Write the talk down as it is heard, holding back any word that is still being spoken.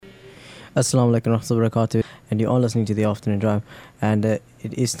Assalamu alaikum warahmatullahi wabarakatuh, and you are listening to the Afternoon Drive, and it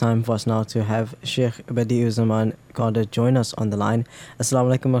is time for us now to have Sheikh Badiuzzaman Qadir join us on the line.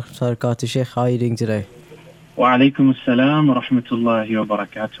 Assalamu alaikum warahmatullahi wabarakatuh. Sheikh, how are you doing today? Wa alaikum assalam wa rahmatullahi wa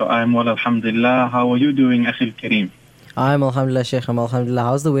barakatuh. I'm well, alhamdulillah. How are you doing, Akhil Kareem? I'm alhamdulillah, Sheikh. I'm alhamdulillah.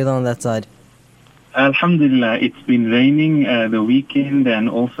 How's the weather on that side? Alhamdulillah, it's been raining the weekend and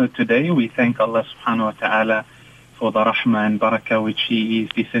also today. We thank Allah subhanahu wa ta'ala for the rahmah and barakah which He is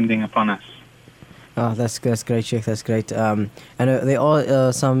descending upon us. Oh, that's great, Sheikh. That's great. And there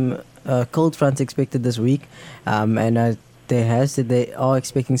are some cold fronts expected this week, and they are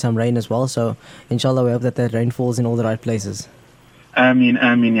expecting some rain as well. So, inshallah, we hope that rain falls in all the right places. Ameen,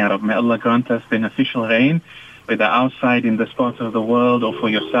 ameen, ya Rab. May Allah grant us beneficial rain, whether outside in this part of the world or for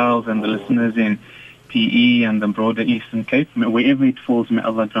yourselves and the listeners in PE and the broader Eastern Cape. Wherever it falls, may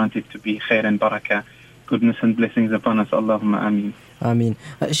Allah grant it to be khair and barakah, goodness and blessings upon us. Allahumma ameen. Ameen.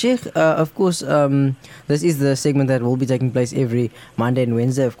 Sheikh, of course, this is the segment that will be taking place every Monday and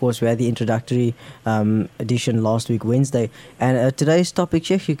Wednesday. Of course, we had the introductory edition last week, Wednesday. And today's topic,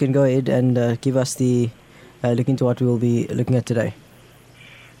 Sheikh, you can go ahead and give us the look into what we will be looking at today.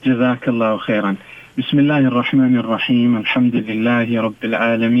 Jazakallahu khairan. Bismillahir Rahmanir Rahim. Alhamdulillahi Rabbil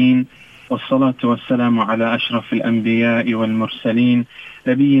Alameen. والصلاة والسلام على أشرف الأنبياء والمرسلين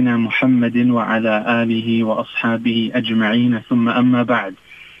نبينا محمد وعلى آله وأصحابه أجمعين ثم أما بعد.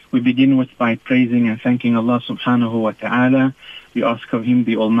 We begin by praising and thanking Allah subhanahu wa ta'ala. We ask of Him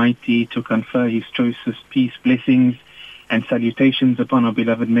the Almighty to confer His choicest peace, blessings and salutations upon our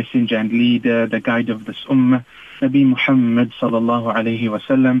beloved messenger and leader, the guide of this ummah, Nabi Muhammad sallallahu alayhi wa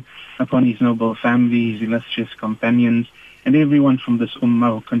sallam, upon his noble family, his illustrious companions, and everyone from this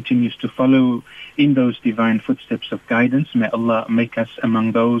ummah who continues to follow in those divine footsteps of guidance. May Allah make us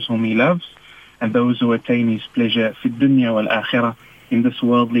among those whom He loves and those who attain His pleasure fi dunya wal akhirah, in this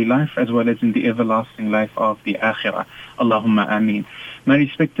worldly life as well as in the everlasting life of the akhirah. Allahumma ameen. My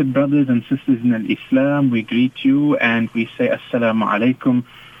respected brothers and sisters in Islam, we greet you and we say assalamu alaikum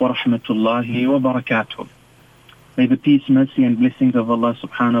wa rahmatullahi wa barakatuh. May the peace, mercy and blessings of Allah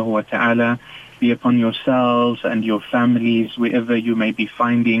subhanahu wa ta'ala be upon yourselves and your families wherever you may be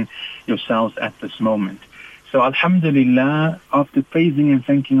finding yourselves at this moment. So alhamdulillah, after praising and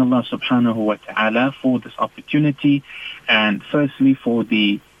thanking Allah subhanahu wa ta'ala for this opportunity, and firstly for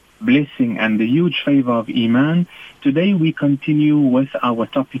the blessing and the huge favor of Iman, today we continue with our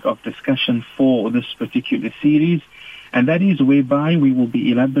topic of discussion for this particular series, and that is whereby we will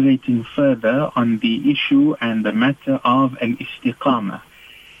be elaborating further on the issue and the matter of al-istiqamah.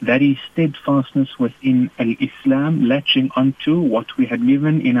 That is steadfastness within al-Islam, latching onto what we had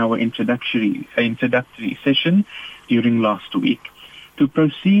given in our introductory session during last week. To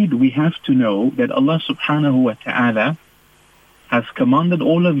proceed, we have to know that Allah subhanahu wa ta'ala has commanded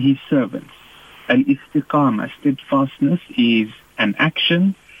all of His servants. Al-istiqamah, steadfastness, is an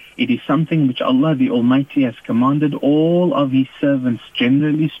action. It is something which Allah the Almighty has commanded all of His servants,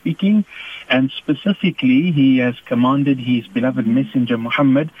 generally speaking, and specifically He has commanded His beloved Messenger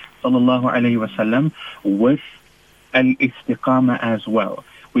Muhammad sallallahu alayhi wa sallam with al-istiqamah as well.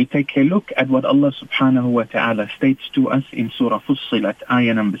 We take a look at what Allah subhanahu wa ta'ala states to us in Surah Fussilat,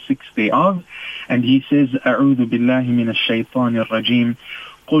 ayah number 6 thereof, and He says, أعوذ بالله من الشيطان الرجيم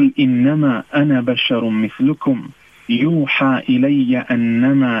قل إنما أنا بشر مثلكم يوحى إلي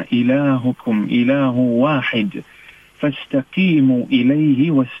أنما إلهكم إله واحد فاستقيموا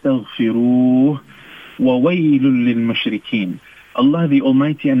إليه واستغفروه وويل للمشركين. Allah the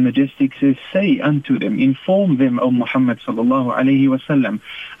Almighty and Majestic says, say unto them, inform them, O Muhammad sallallahu alayhi wa sallam,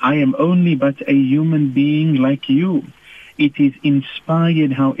 I am only but a human being like you. It is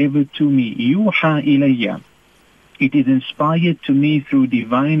inspired, however, to me. Yuha ilayya. It is inspired to me through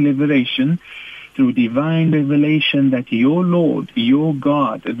divine revelation that your Lord, your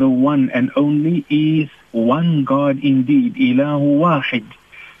God, the one and only, is one God indeed, ilahu wahid.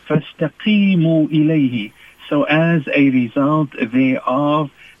 فَاسْتَقِيمُوا إِلَيْهِ. So as a result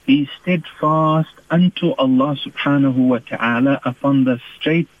thereof, be steadfast unto Allah subhanahu wa ta'ala upon the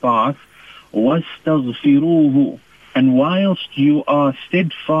straight path, وَاسْتَغْفِرُوهُ. And whilst you are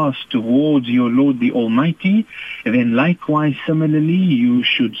steadfast towards your Lord the Almighty, then likewise similarly you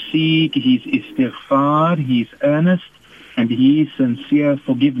should seek His istighfar, His earnest and His sincere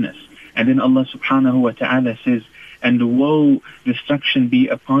forgiveness. And then Allah subhanahu wa ta'ala says, and woe, destruction be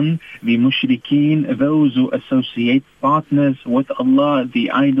upon the mushrikeen, those who associate partners with Allah, the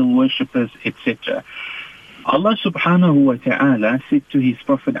idol worshippers, etc. Allah subhanahu wa ta'ala said to His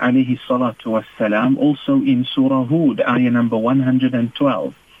Prophet alayhi salatu wassalam, also in Surah Hud, ayah number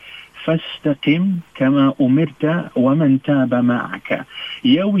 112, فَاسْتَقِمْ كَمَا أُمِرْتَ وَمَنْ تَابَ مَعَكَ.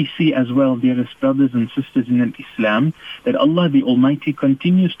 Here we see as well, dearest brothers and sisters in Islam, that Allah the Almighty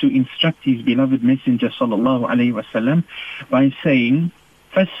continues to instruct His beloved Messenger sallallahu alayhi wasallam by saying,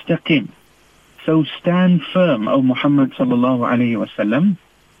 فَاسْتَقِمْ. So stand firm, O Muhammad sallallahu alayhi wasallam,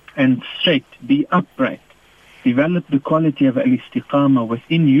 and straight, be upright. Develop the quality of al-istiqamah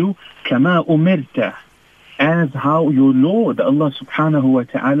within you, كَمَا أُمِرْتَ, as how your Lord Allah subhanahu wa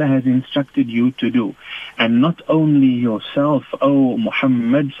ta'ala has instructed you to do. And not only yourself, O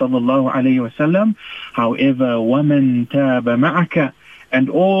Muhammad sallallahu alayhi wasallam, however, وَمَنْ تَابَ مَعَكَ, and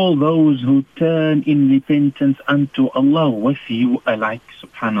all those who turn in repentance unto Allah with you alike,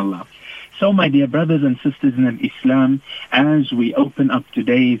 subhanallah. So my dear brothers and sisters in Islam, as we open up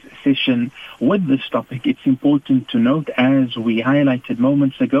today's session with this topic, it's important to note, as we highlighted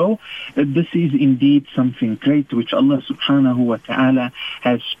moments ago, that this is indeed something great which Allah subhanahu wa ta'ala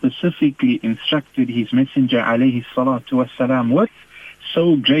has specifically instructed His Messenger alayhi salatu wasalam with.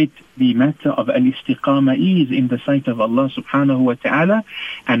 So great the matter of al-istiqamah is in the sight of Allah subhanahu wa ta'ala,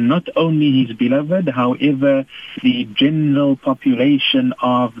 and not only His beloved, however, the general population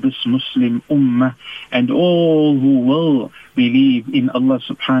of this Muslim ummah and all who will believe in Allah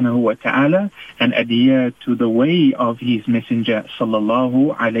subhanahu wa ta'ala and adhere to the way of His Messenger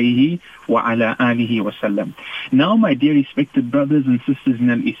sallallahu alayhi wa ala alihi wa sallam. Now, my dear respected brothers and sisters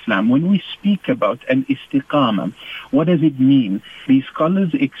in Islam, when we speak about al-istiqamah, what does it mean? The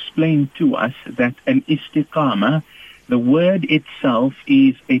scholars explain to us that al-istiqamah, the word itself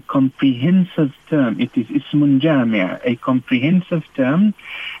is a comprehensive term. It is ismun jami', a comprehensive term,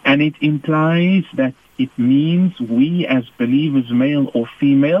 and it implies that it means we as believers, male or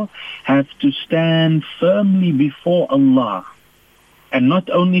female, have to stand firmly before Allah. And not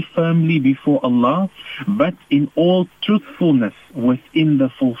only firmly before Allah, but in all truthfulness within the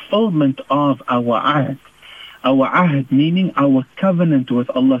fulfillment of our ahd. Our ahd meaning our covenant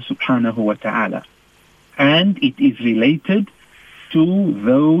with Allah subhanahu wa ta'ala. And it is related to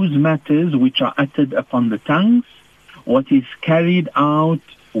those matters which are uttered upon the tongues, what is carried out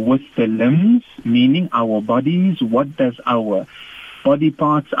with the limbs, meaning our bodies, what does our body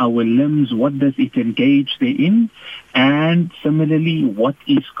parts, our limbs, what does it engage therein, and similarly what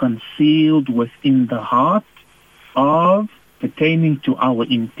is concealed within the heart of pertaining to our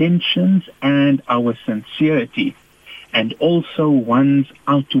intentions and our sincerity, and also one's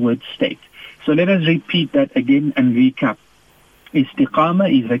outward state. So let us repeat that again and recap.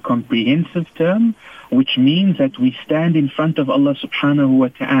 Istiqamah is a comprehensive term, which means that we stand in front of Allah subhanahu wa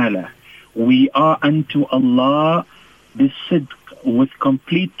ta'ala. We are unto Allah bisidq, with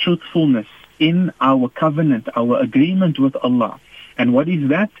complete truthfulness in our covenant, our agreement with Allah. And what is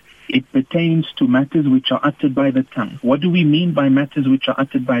that? It pertains to matters which are uttered by the tongue. What do we mean by matters which are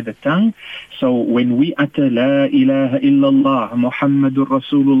uttered by the tongue? So when we utter La ilaha illallah Muhammadur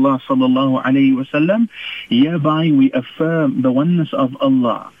Rasulullah sallallahu alayhi wa sallam, hereby we affirm the oneness of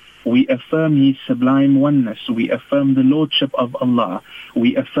Allah. We affirm His sublime oneness. We affirm the Lordship of Allah.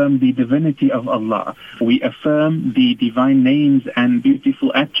 We affirm the divinity of Allah. We affirm the divine names and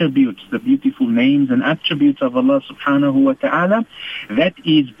beautiful attributes, the beautiful names and attributes of Allah subhanahu wa ta'ala. That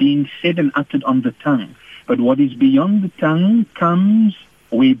is being said and uttered on the tongue. But what is beyond the tongue comes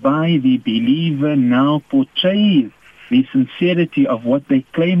whereby the believer now portrays the sincerity of what they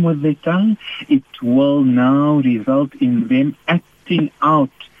claim with their tongue. It will now result in them acting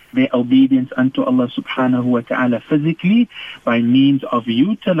out their obedience unto Allah subhanahu wa ta'ala physically by means of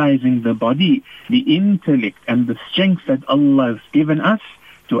utilizing the body, the intellect and the strength that Allah has given us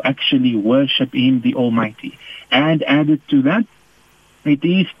to actually worship Him the Almighty. And added to that, it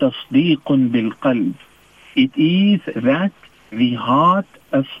is tasdeequn bil qalb. It is that the heart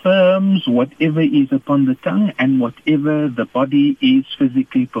affirms whatever is upon the tongue and whatever the body is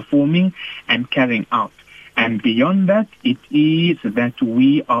physically performing and carrying out. And beyond that, it is that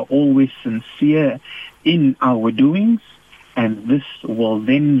we are always sincere in our doings, and this will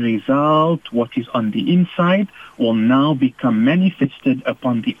then result, what is on the inside will now become manifested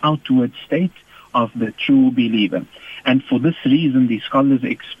upon the outward state of the true believer. And for this reason, the scholars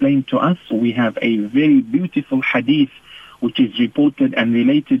explain to us, we have a very beautiful hadith which is reported and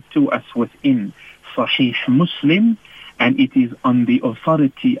related to us within Sahih Muslim, and it is on the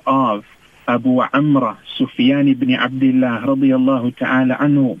authority of Abu Amr Sufyan ibn Abdullah radiyallahu ta'ala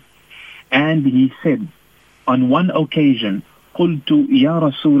anhu. And he said, on one occasion, قُلْتُ يَا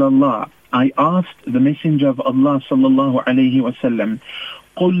رَسُولَ اللَّهِ, I asked the Messenger of Allah sallallahu alayhi wa sallam,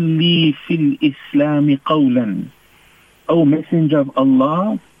 قُلْ لِي فِي الْإِسْلَامِ قَوْلًا, O Messenger of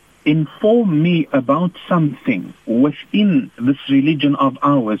Allah, inform me about something within this religion of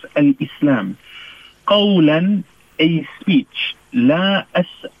ours, Al-Islam. قولا, a speech, لا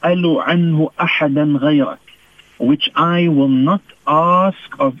أسأل عنه أحدا غيرك, which I will not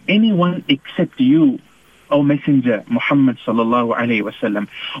ask of anyone except you, O Messenger Muhammad sallallahu alayhi wasallam.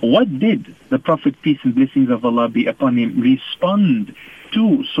 What did the Prophet, peace and blessings of Allah be upon him, respond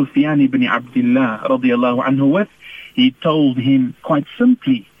to Sufyan ibn Abdullah radiallahu anhu with? He told him quite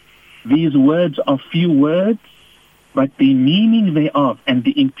simply, these words are few words, but the meaning thereof and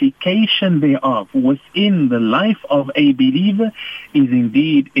the implication thereof within the life of a believer is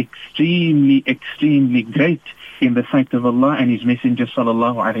indeed extremely, extremely great in the sight of Allah and His Messenger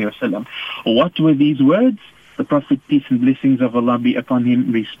sallallahu alayhi wasallam. What were these words? The Prophet, peace and blessings of Allah be upon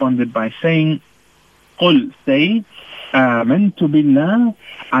him, responded by saying, قُلْ, say, آمَنْتُ بِاللَّهِ,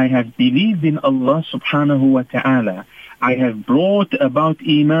 I have believed in Allah subhanahu wa ta'ala. I have brought about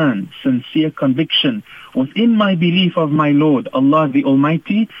Iman, sincere conviction, within my belief of my Lord, Allah the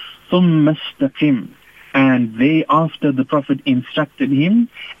Almighty, ثُمَّ اسْتَقِمْ. And thereafter the Prophet instructed him,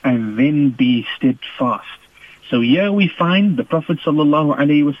 and then be steadfast. So here we find the Prophet sallallahu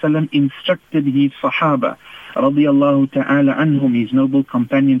alayhi wasallam instructed his Sahaba, radiyallahu ta'ala anhum, his noble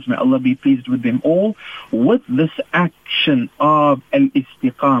companions, may Allah be pleased with them all, with this action of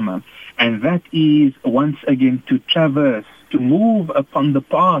al-istiqamah. And that is, once again, to traverse, to move upon the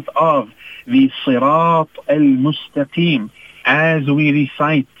path of the Sirat al-Mustaqim. As we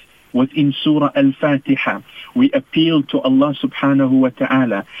recite within Surah Al-Fatiha, we appeal to Allah subhanahu wa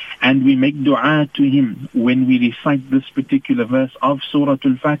ta'ala and we make dua to Him. When we recite this particular verse of Surah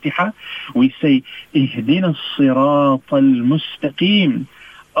Al-Fatiha, we say, Ihdina as-Sirat al-Mustaqim.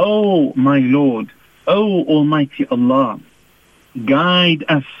 Oh my Lord, oh Almighty Allah, guide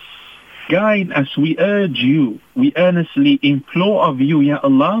us. Guide us, we urge you, we earnestly implore of you, Ya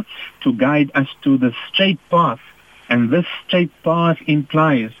Allah, to guide us to the straight path. And this straight path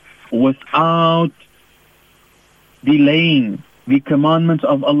implies, without delaying the commandments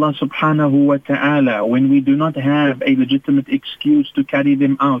of Allah subhanahu wa ta'ala, when we do not have a legitimate excuse to carry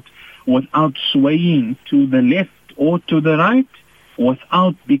them out, without swaying to the left or to the right,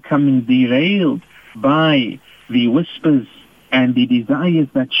 without becoming derailed by the whispers and the desires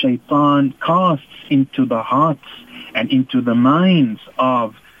that shaitan casts into the hearts and into the minds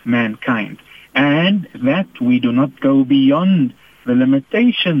of mankind. And that we do not go beyond the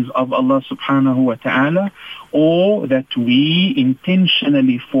limitations of Allah subhanahu wa ta'ala, or that we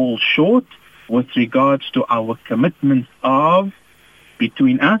intentionally fall short with regards to our commitments of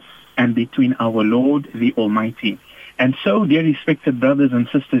between us and between our Lord the Almighty. And so, dear respected brothers and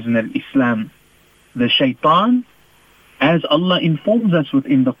sisters in Islam, the shaitan, as Allah informs us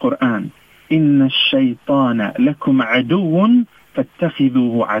within the Quran, إِنَّ الشَّيْطَانَ لَكُمْ عَدُوٌ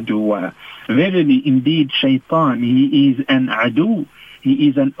فَاتَّخِذُوهُ عَدُوًا. Verily, indeed, shaitan, he is an adu, he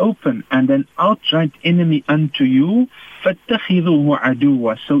is an open and an outright enemy unto you. فَاتَّخِذُوهُ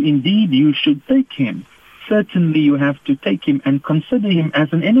عَدُوًا. So indeed, you should take him. Certainly, you have to take him and consider him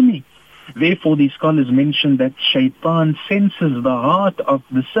as an enemy. Therefore, the scholars mention that shaitan senses the heart of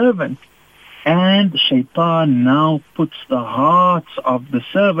the servant. And shaitan now puts the hearts of the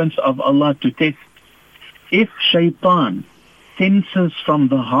servants of Allah to test. If shaitan senses from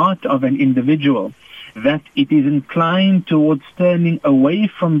the heart of an individual that it is inclined towards turning away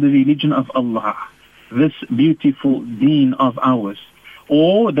from the religion of Allah, this beautiful deen of ours,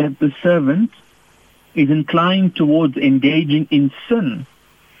 or that the servant is inclined towards engaging in sin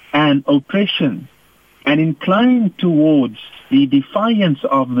and oppression, and inclined towards the defiance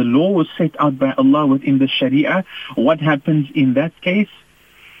of the laws set out by Allah within the Sharia, what happens in that case?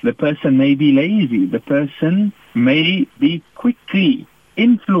 The person may be lazy, the person may be quickly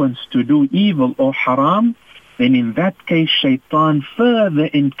influenced to do evil or haram. Then in that case, shaitan further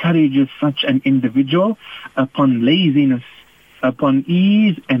encourages such an individual upon laziness, upon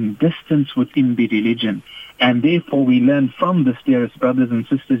ease and distance within the religion. And therefore we learn from this, dearest brothers and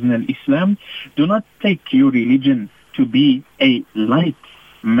sisters in Islam, do not take your religion to be a light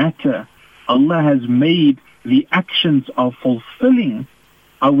matter. Allah has made the actions of fulfilling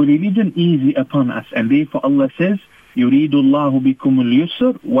our religion easy upon us. And therefore Allah says, يُرِيدُ اللَّهُ بِكُمُ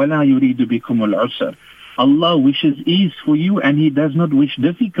الْيُسْرَ وَلَا يُرِيدُ بِكُمُ الْعُسْرَ. Allah wishes ease for you and He does not wish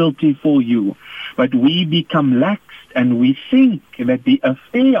difficulty for you. But we become lax and we think that the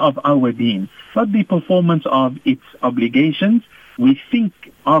affair of our deen, not the performance of its obligations, we think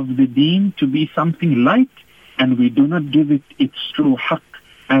of the deen to be something light and we do not give it its true haqq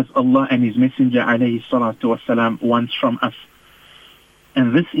as Allah and His Messenger alayhi salatu wasalam wants from us.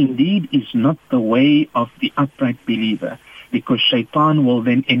 And this indeed is not the way of the upright believer. because shaitan will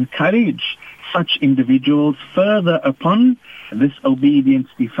then encourage such individuals further upon disobedience,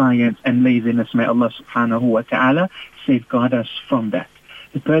 defiance and laziness. May Allah subhanahu wa ta'ala safeguard us from that.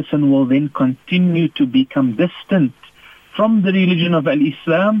 The person will then continue to become distant from the religion of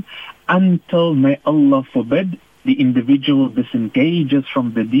Al-Islam until, may Allah forbid, the individual disengages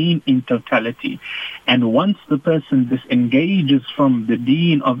from the deen in totality. And once the person disengages from the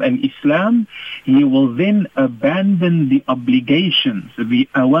deen of Al-Islam, he will then abandon the obligations, the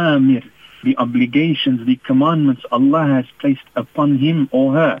awamir, the obligations, the commandments Allah has placed upon him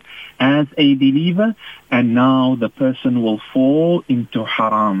or her as a believer, and now the person will fall into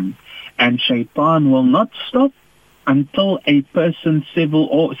haram. And shaitan will not stop until a person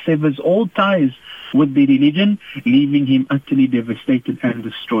severs all ties with the religion, leaving him utterly devastated and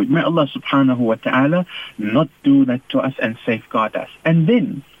destroyed. May Allah subhanahu wa ta'ala not do that to us and safeguard us. And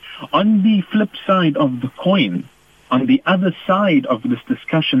then, on the flip side of the coin, on the other side of this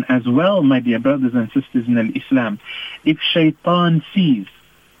discussion as well, my dear brothers and sisters in Islam, if shaitan sees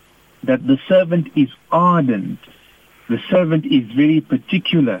that the servant is ardent, the servant is very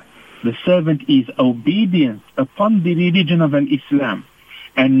particular, the servant is obedient upon the religion of Islam,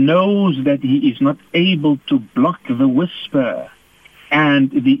 and knows that he is not able to block the whisper and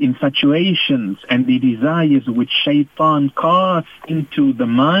the infatuations and the desires which shaitan casts into the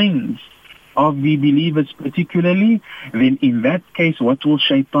minds of the believers particularly, then in that case, what will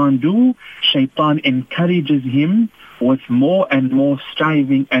shaitan do? Shaitan encourages him with more and more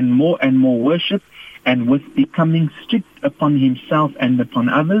striving and more worship, and with becoming strict upon himself and upon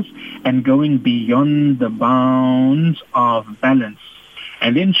others, and going beyond the bounds of balance.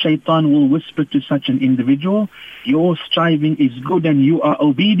 And then shaitan will whisper to such an individual, your striving is good and you are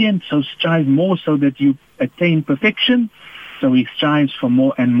obedient, so strive more so that you attain perfection. So he strives for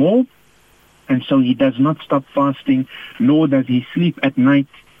more and more. And so he does not stop fasting, nor does he sleep at night,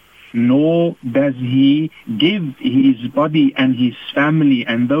 nor does he give his body and his family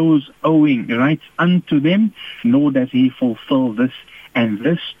and those owing rights unto them, nor does he fulfill this. And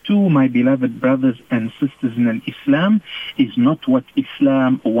this too, my beloved brothers and sisters in Islam, is not what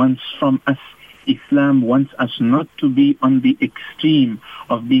Islam wants from us. Islam wants us not to be on the extreme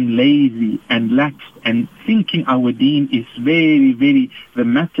of being lazy and lax and thinking our deen is the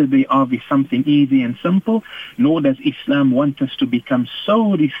matter thereof is something easy and simple, nor does Islam want us to become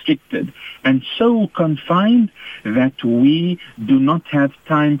so restricted and so confined that we do not have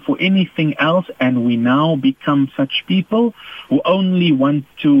time for anything else, and we now become such people who only want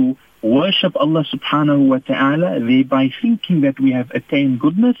to worship Allah subhanahu wa ta'ala, thereby thinking that we have attained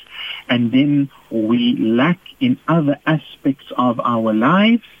goodness, and then we lack in other aspects of our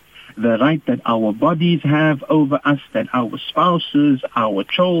lives the right that our bodies have over us, that our spouses, our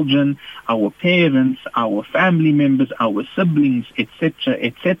children, our parents, our family members, our siblings,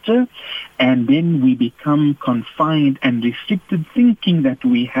 etc., and then we become confined and restricted, thinking that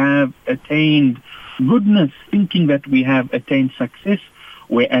we have attained goodness, thinking that we have attained success,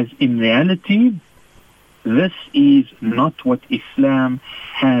 whereas in reality, this is not what Islam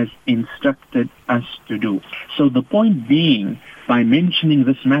has instructed us to do. So the point being, by mentioning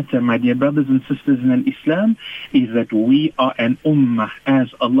this matter, my dear brothers and sisters in Islam, is that we are an ummah, as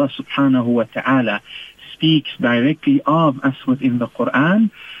Allah subhanahu wa ta'ala speaks directly of us within the Quran.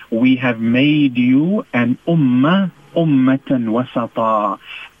 We have made you an ummah, ummatan wasata,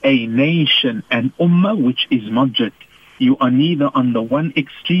 a nation, an ummah which is moderate. You are neither on the one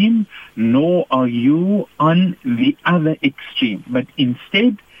extreme, nor are you on the other extreme, but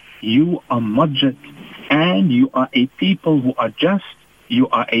instead you are moderate, and you are a people who are just, you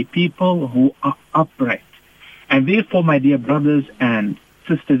are a people who are upright. And therefore, my dear brothers and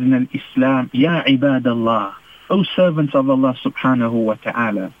sisters in Islam, Ya ibadallah, O servants of Allah subhanahu wa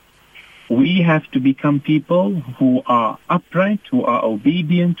ta'ala, we have to become people who are upright, who are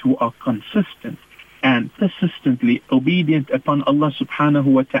obedient, who are consistent and persistently obedient upon Allah subhanahu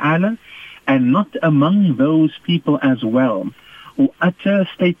wa ta'ala, and not among those people as well who utter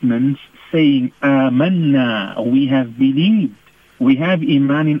statements saying, Amanna, we have believed, we have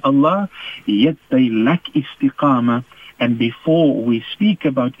iman in Allah, yet they lack istiqamah. And before we speak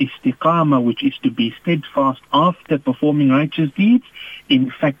about istiqamah, which is to be steadfast after performing righteous deeds,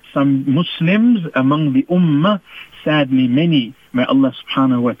 in fact some Muslims among the ummah, sadly many, may Allah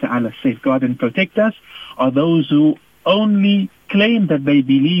subhanahu wa ta'ala safeguard and protect us, are those who only claim that they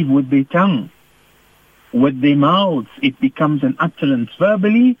believe with their tongue. With their mouths, it becomes an utterance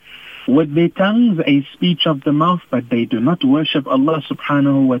verbally. With their tongues, a speech of the mouth, but they do not worship Allah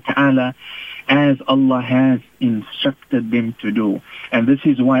subhanahu wa ta'ala as Allah has instructed them to do. And this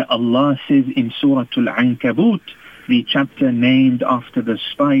is why Allah says in Surah Al-Ankabut, the chapter named after the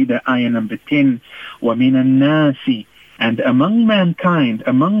spider, ayah number 10, وَمِنَ النَّاسِ, and among mankind,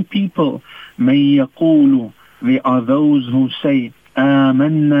 among people, مَن يَقُولُ, there are those who say,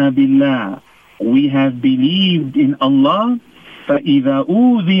 آمَنَّا بِاللَّهِ, we have believed in Allah, فَإِذَا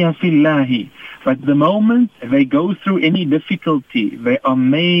أُوذِيَ فِي اللَّهِ, but the moment they go through any difficulty, they are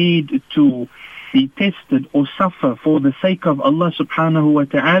made to be tested or suffer for the sake of Allah subhanahu wa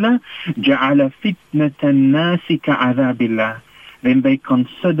ta'ala, جَعَلَ فِتْنَةَ النَّاسِ كَعَذَابِ اللَّهِ, then they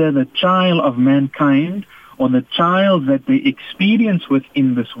consider the trial of mankind or the trials that they experience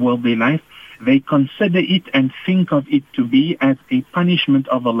within this worldly life, they consider it and think of it to be as a punishment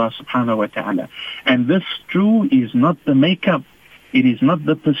of Allah subhanahu wa ta'ala. And this true is not the makeup, it is not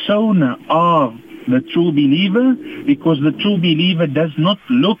the persona of the true believer, because the true believer does not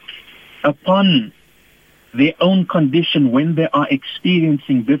look upon their own condition when they are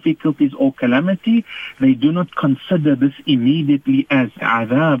experiencing difficulties or calamity. They do not consider this immediately as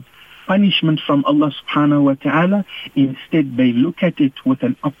azab, punishment from Allah subhanahu wa ta'ala. Instead, they look at it with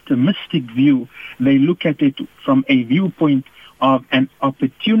an optimistic view. They look at it from a viewpoint of an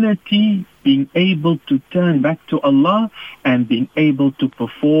opportunity, being able to turn back to Allah and being able to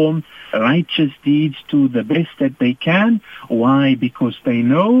perform righteous deeds to the best that they can. Why? Because they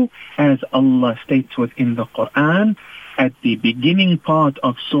know, as Allah states within the Quran, at the beginning part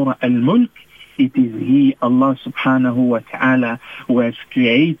of Surah Al-Mulk, it is He, Allah subhanahu wa ta'ala, who has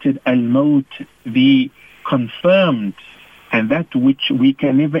created Al-Maut, the confirmed, and that which we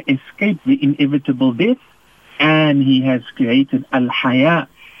can never escape, the inevitable death. And He has created Al-Haya,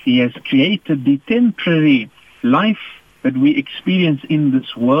 He has created the temporary life that we experience in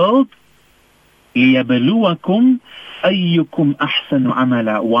this world. لِيَبْلُوَكُمْ أَيُّكُمْ أَحْسَنُ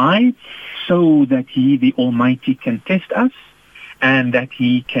عَمَلًا. Why? So that He, the Almighty, can test us and that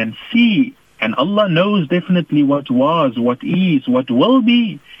He can see. And Allah knows definitely what was, what is, what will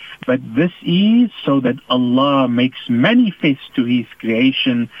be. But this is so that Allah makes manifest to His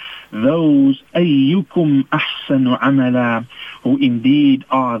creation those أَيُّكُمْ أَحْسَنُ عَمَلًا, who indeed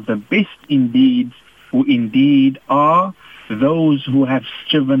are the best in deeds, who indeed are those who have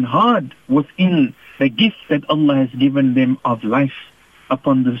striven hard within the gift that Allah has given them of life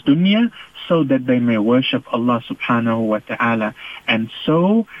upon this dunya, so that they may worship Allah subhanahu wa ta'ala, and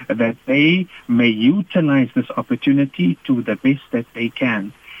so that they may utilize this opportunity to the best that they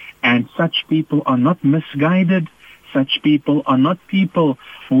can. And such people are not misguided. Such people are not people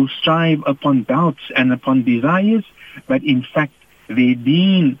who strive upon doubts and upon desires, but in fact their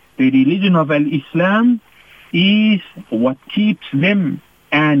deen, the religion of Al-Islam, is what keeps them,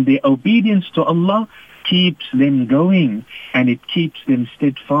 and their obedience to Allah keeps them going, and it keeps them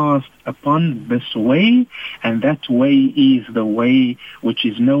steadfast upon this way. And that way is the way which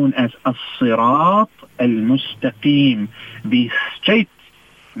is known as As-Sirat Al-Mustaqim, the straight,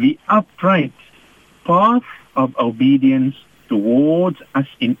 the upright path of obedience towards us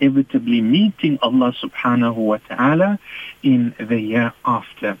inevitably meeting Allah subhanahu wa ta'ala in the year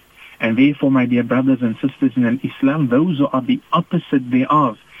after. And therefore, my dear brothers and sisters in Islam, those who are the opposite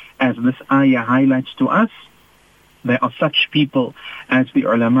thereof, as this ayah highlights to us, there are such people, as the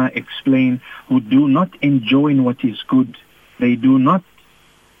ulama explain, who do not enjoin what is good. They do not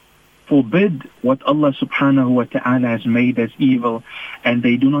forbid what Allah subhanahu wa ta'ala has made as evil, and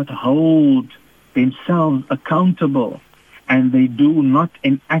they do not hold themselves accountable, and they do not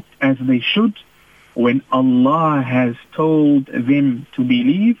enact as they should. When Allah has told them to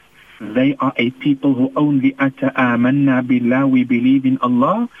believe, they are a people who only utter amanna billah, we believe in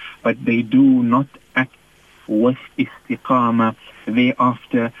Allah, but they do not act with istiqamah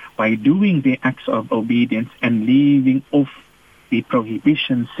thereafter by doing the acts of obedience and leaving off the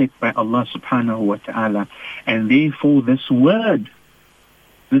prohibitions set by Allah subhanahu wa ta'ala. And therefore this word,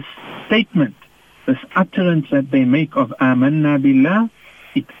 this statement, this utterance that they make of amanna billah,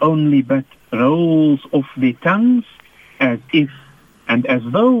 it only but rolls off their tongues as if and as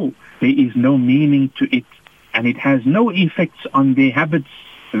though there is no meaning to it, and it has no effects on their habits,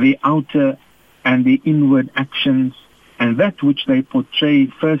 their outer and their inward actions, and that which they portray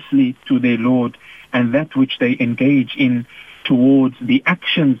firstly to their Lord, and that which they engage in towards the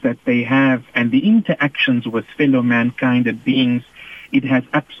actions that they have and the interactions with fellow mankind and beings. It has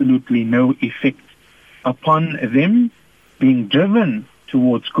absolutely no effect upon them being driven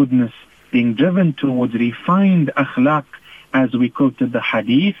towards goodness, being driven towards refined akhlaq, as we quoted the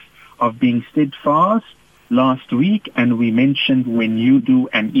hadith of being steadfast last week, and we mentioned when you do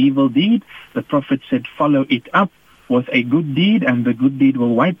an evil deed, the Prophet said follow it up with a good deed, and the good deed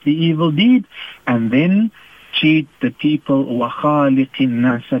will wipe the evil deed. And then treat the people وَخَالِقِ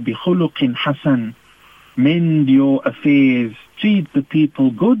النَّاسَ بِخُلُقٍ حَسَنٍ, mend your affairs, treat the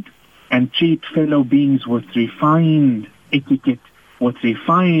people good, and treat fellow beings with refined etiquette, with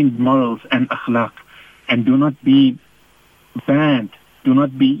refined morals and akhlaq. And do not be bad, do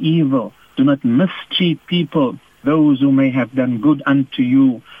not be evil, do not mistreat people, those who may have done good unto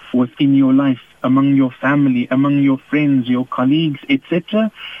you within your life, among your family, among your friends, your colleagues,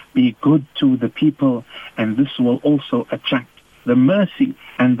 etc. Be good to the people, and this will also attract the mercy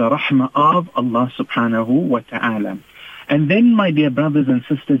and the rahmah of Allah subhanahu wa ta'ala. And then, my dear brothers and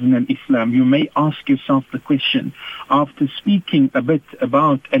sisters in Islam, you may ask yourself the question, after speaking a bit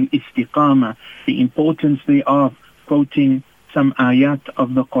about al-istiqamah, the importance thereof, quoting some ayat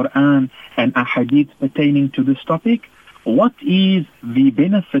of the Quran and ahadith pertaining to this topic, what is the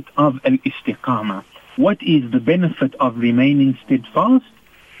benefit of al-istiqamah? What is the benefit of remaining steadfast?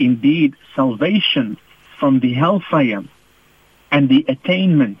 Indeed, salvation from the hellfire and the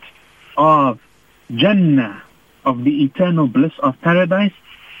attainment of Jannah, of the eternal bliss of paradise,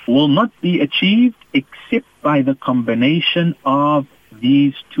 will not be achieved except by the combination of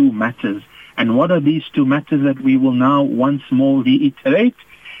these two matters. And what are these two matters that we will now once more reiterate?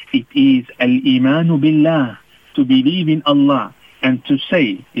 It is al-imanu billah, to believe in Allah, and to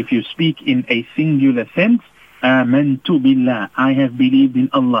say, if you speak in a singular sense, amantu billah, I have believed in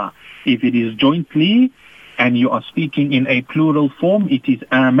Allah. If it is jointly and you are speaking in a plural form, it is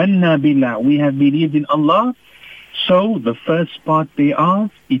amanna billah, we have believed in Allah. So the first part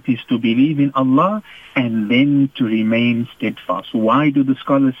thereof, it is to believe in Allah and then to remain steadfast. Why do the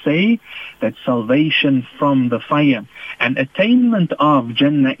scholars say that salvation from the fire and attainment of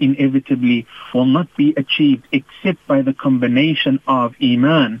Jannah inevitably will not be achieved except by the combination of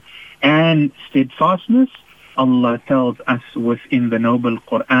Iman and steadfastness? Allah tells us within the noble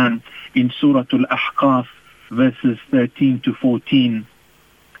Quran in Surah Al-Ahqaf verses 13 to 14.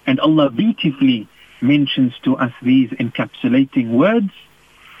 And Allah beautifully mentions to us these encapsulating words,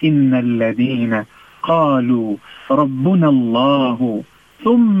 إِنَّ الَّذِينَ قَالُوا رَبُّنَا اللَّهُ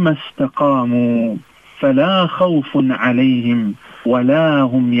ثُمَّ اسْتَقَامُوا فَلَا خَوْفٌ عَلَيْهِمْ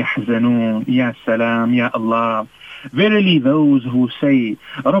وَلَا هُمْ يَحْزَنُونَ. Ya salam, Ya Allah. Verily those who say,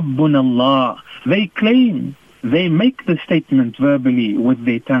 رَبُّنَا Allah, they claim, they make the statement verbally with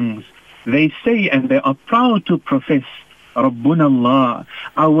their tongues. They say and they are proud to profess, Rabbuna Allah,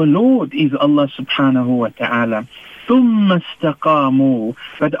 our Lord is Allah subhanahu wa ta'ala. ثُمَّ اسْتَقَامُوا.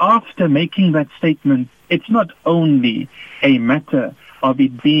 But after making that statement, it's not only a matter of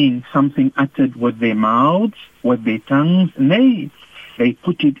it being something uttered with their mouths, with their tongues. Nay, they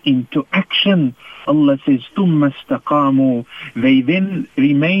put it into action. Allah says, ثُمَّ اسْتَقَامُوا. They then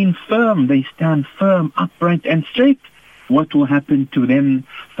remain firm, they stand firm, upright and straight. What will happen to them?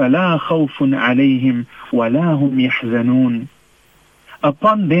 فَلَا خَوْفٌ عَلَيْهِمْ وَلَا هُمْ يَحْزَنُونَ.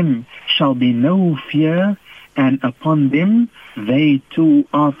 Upon them shall be no fear, and upon them, they too,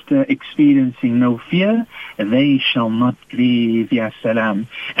 after experiencing no fear, they shall not grieve. Ya salam.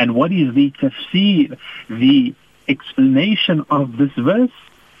 And what is the tafsir, the explanation of this verse?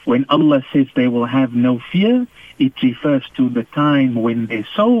 When Allah says they will have no fear, it refers to the time when their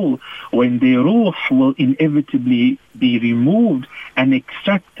soul, when their ruh will inevitably be removed and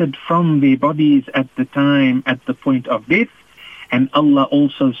extracted from their bodies at the time, at the point of death. And Allah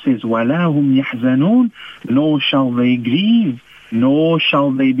also says, وَلَا هُمْ يَحْزَنُونَ. Nor shall they grieve, nor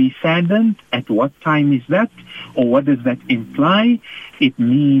shall they be saddened. At what time is that? Or what does that imply? It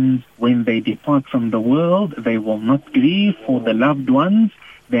means when they depart from the world, they will not grieve for the loved ones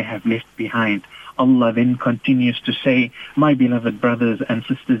they have left behind. Allah then continues to say, my beloved brothers and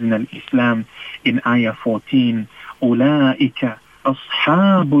sisters in Islam, in ayah 14, أُولَٰئِكَ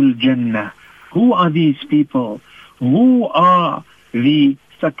أَصْحَابُ الْجَنَّةِ. Who are these people? Who are the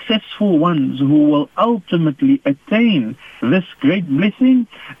successful ones who will ultimately attain this great blessing?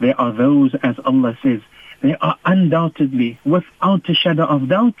 They are those, as Allah says, they are undoubtedly, without a shadow of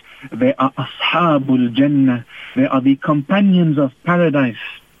doubt, they are Ashabul Jannah. They are the companions of paradise.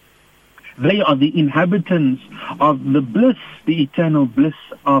 They are the inhabitants of the bliss, the eternal bliss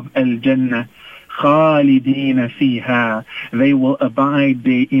of Al-Jannah. Khalidina fiha. They will abide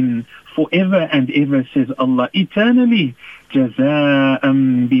therein forever and ever, says Allah, eternally.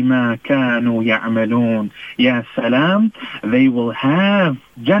 Jaza'am bima kanu ya'malun. Ya salam. They will have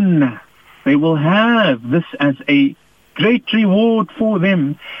Jannah. They will have this as a great reward for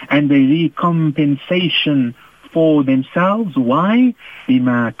them and a recompensation for themselves. Why?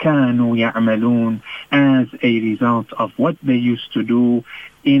 بِمَا كَانُوا يَعْمَلُونَ. As a result of what they used to do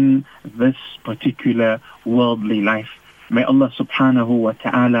in this particular worldly life. May Allah subhanahu wa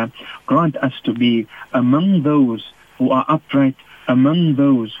ta'ala grant us to be among those who are upright, among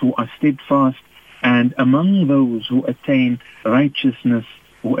those who are steadfast, And among those who attain righteousness,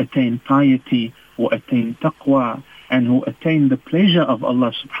 who attain piety, who attain taqwa, and who attain the pleasure of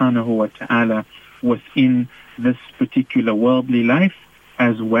Allah subhanahu wa ta'ala within this particular worldly life,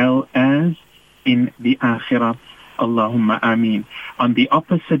 as well as in the akhirah. Allahumma ameen. On the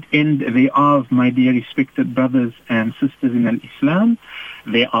opposite end thereof, my dear respected brothers and sisters in Islam,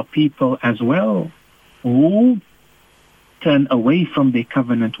 there are people as well who turn away from their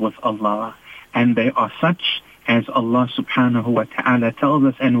covenant with Allah, and they are such as Allah subhanahu wa ta'ala tells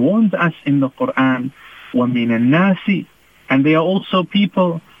us and warns us in the Quran, وَمِنَ النَّاسِ, and there are also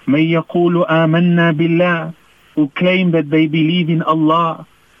people مَن يَقُولُ آمَنَّا بِاللَّهِ, who claim that they believe in Allah,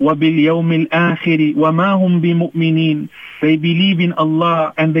 وَبِالْيَوْمِ الْآخِرِ وَمَا هُمْ بِمُؤْمِنِينَ, they believe in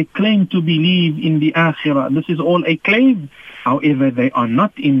Allah and they claim to believe in the akhirah. This is all a claim. However, they are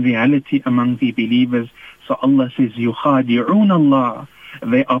not in reality among the believers. So Allah says, يُخَادِعُونَ اللَّهِ,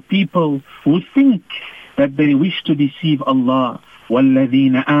 they are people who think that they wish to deceive Allah.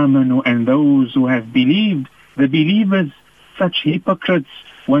 وَالَّذِينَ آمَنُوا, and those who have believed, the believers, such hypocrites,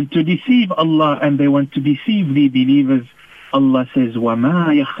 want to deceive Allah and they want to deceive the believers. Allah says,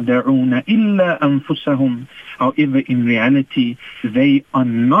 وَمَا يَخْدَعُونَ إِلَّا أَنفُسَهُمْ, however, in reality, they are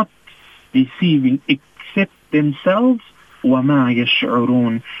not deceiving except themselves. وَمَا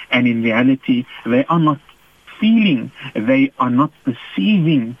يَشْعُرُونَ, and in reality, they are not feeling, they are not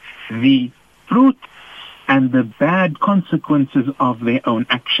perceiving the fruit and the bad consequences of their own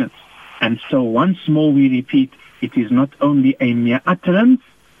actions. And so once more we repeat, it is not only a mere utterance,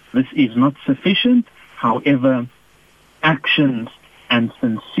 this is not sufficient. However, actions and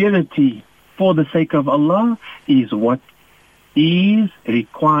sincerity for the sake of Allah is what is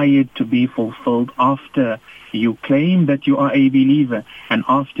required to be fulfilled after you claim that you are a believer, and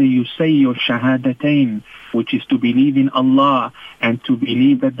after you say your shahadatain, which is to believe in Allah and to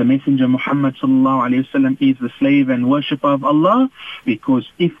believe that the Messenger Muhammad sallallahu alaihi wasallam is the slave and worshipper of Allah. Because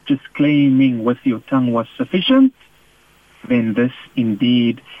if just claiming with your tongue was sufficient, then this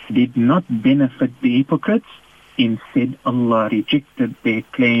indeed did not benefit the hypocrites. Instead, Allah rejected their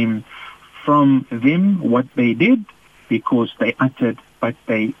claim from them, what they did, because they uttered but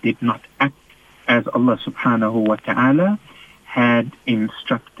they did not act as Allah subhanahu wa ta'ala had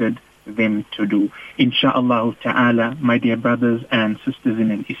instructed them to do. Insha'Allah ta'ala, my dear brothers and sisters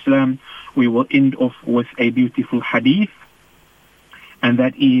in Islam, we will end off with a beautiful hadith, and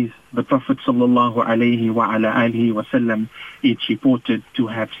that is the Prophet sallallahu alayhi wa ala alihi wa sallam is reported to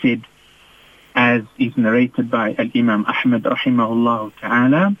have said, as is narrated by Al-Imam Ahmad rahimahullah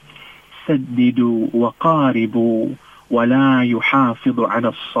ta'ala, سددوا وقاربوا ولا يحافظ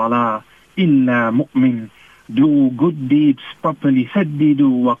على الصلاة إلا مؤمن. Do good deeds properly,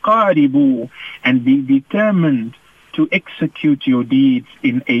 سددوا وقاربوا, and be determined to execute your deeds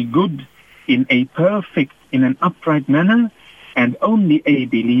in a good, in a perfect, in an upright manner, and only a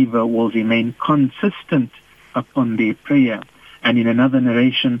believer will remain consistent upon their prayer. And in another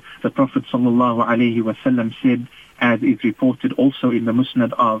narration, the Prophet sallallahu alaihi wasallam said, as is reported also in the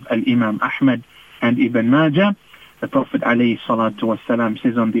Musnad of Al-Imam Ahmad and Ibn Majah, the Prophet alayhi salatu wasalam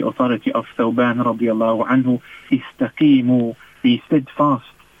says on the authority of Thawban radiallahu anhu, istaqimu, be steadfast,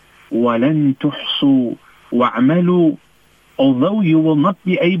 walan tuhsu wa'amalu, although you will not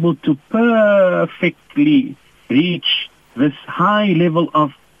be able to perfectly reach this high level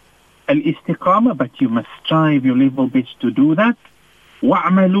of al-istiqamah, but you must strive your level best to do that.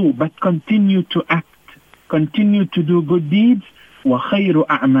 wa'amalu, but continue to act, continue to do good deeds. وَخَيْرُ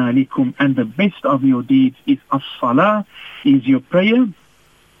أَعْمَالِكُمْ, and the best of your deeds is as-salah, is your prayer.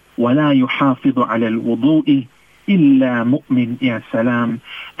 وَلَا يُحَافِظُ عَلَى الْوُضُوءِ إِلَّا مُؤْمِنٌ يَا سَلَامٌ,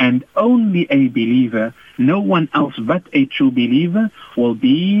 and only a believer, no one else but a true believer, will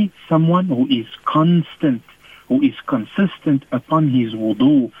be someone who is constant, who is consistent upon his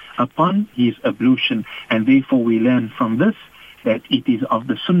wudu, upon his ablution. And therefore we learn from this that it is of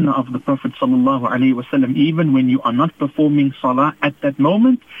the sunnah of the Prophet sallallahu alaihi wasallam, even when you are not performing salah at that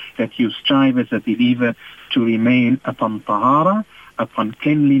moment, that you strive as a believer to remain upon tahara, upon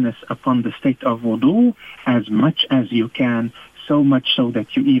cleanliness, upon the state of wudu as much as you can, so much so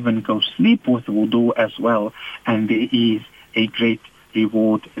that you even go sleep with wudu as well, and there is a great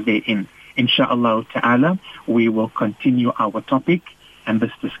reward therein. Insha'Allah ta'ala, we will continue our topic and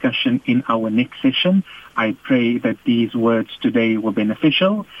this discussion in our next session. I pray that these words today were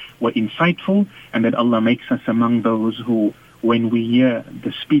beneficial, were insightful, and that Allah makes us among those who, when we hear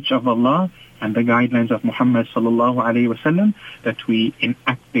the speech of Allah and the guidelines of Muhammad sallallahu alaihi wasallam, that we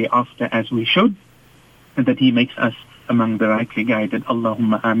enact thereafter as we should, and that He makes us among the rightly guided.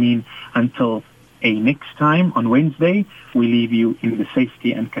 Allahumma ameen. Until a next time on Wednesday. We leave you in the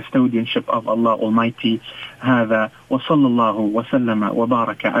safety and custodianship of Allah Almighty. هذا وصلى الله وسلم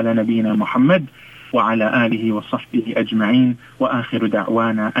وبارك على نبينا محمد وعلى آله وصحبه أجمعين وآخر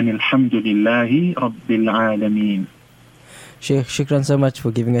دعوانا أن الحمد لله رب العالمين. Sheikh, shukran so much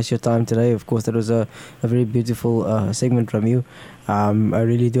for giving us your time today. Of course, that was a very beautiful segment from you. I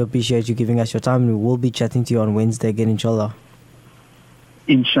really do appreciate you giving us your time. We will be chatting to you on Wednesday again, inshallah.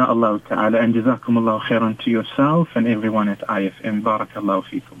 Insha'Allah ta'ala. And jazakumullahu khairan to yourself and everyone at IFM. Barakallahu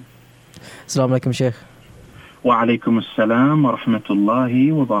feekum. Assalamu alaikum, Sheikh. Wa alaikum assalam wa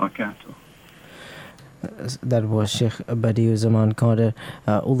rahmatullahi wa barakatuh. That was Sheikh Badiuzzaman Qadir,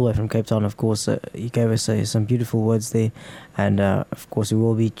 all the way from Cape Town. Of course, he gave us some beautiful words there, and of course we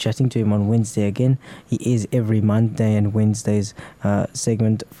will be chatting to him on Wednesday again. He is every Monday and Wednesdays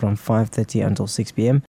segment from 5:30 until 6 p.m.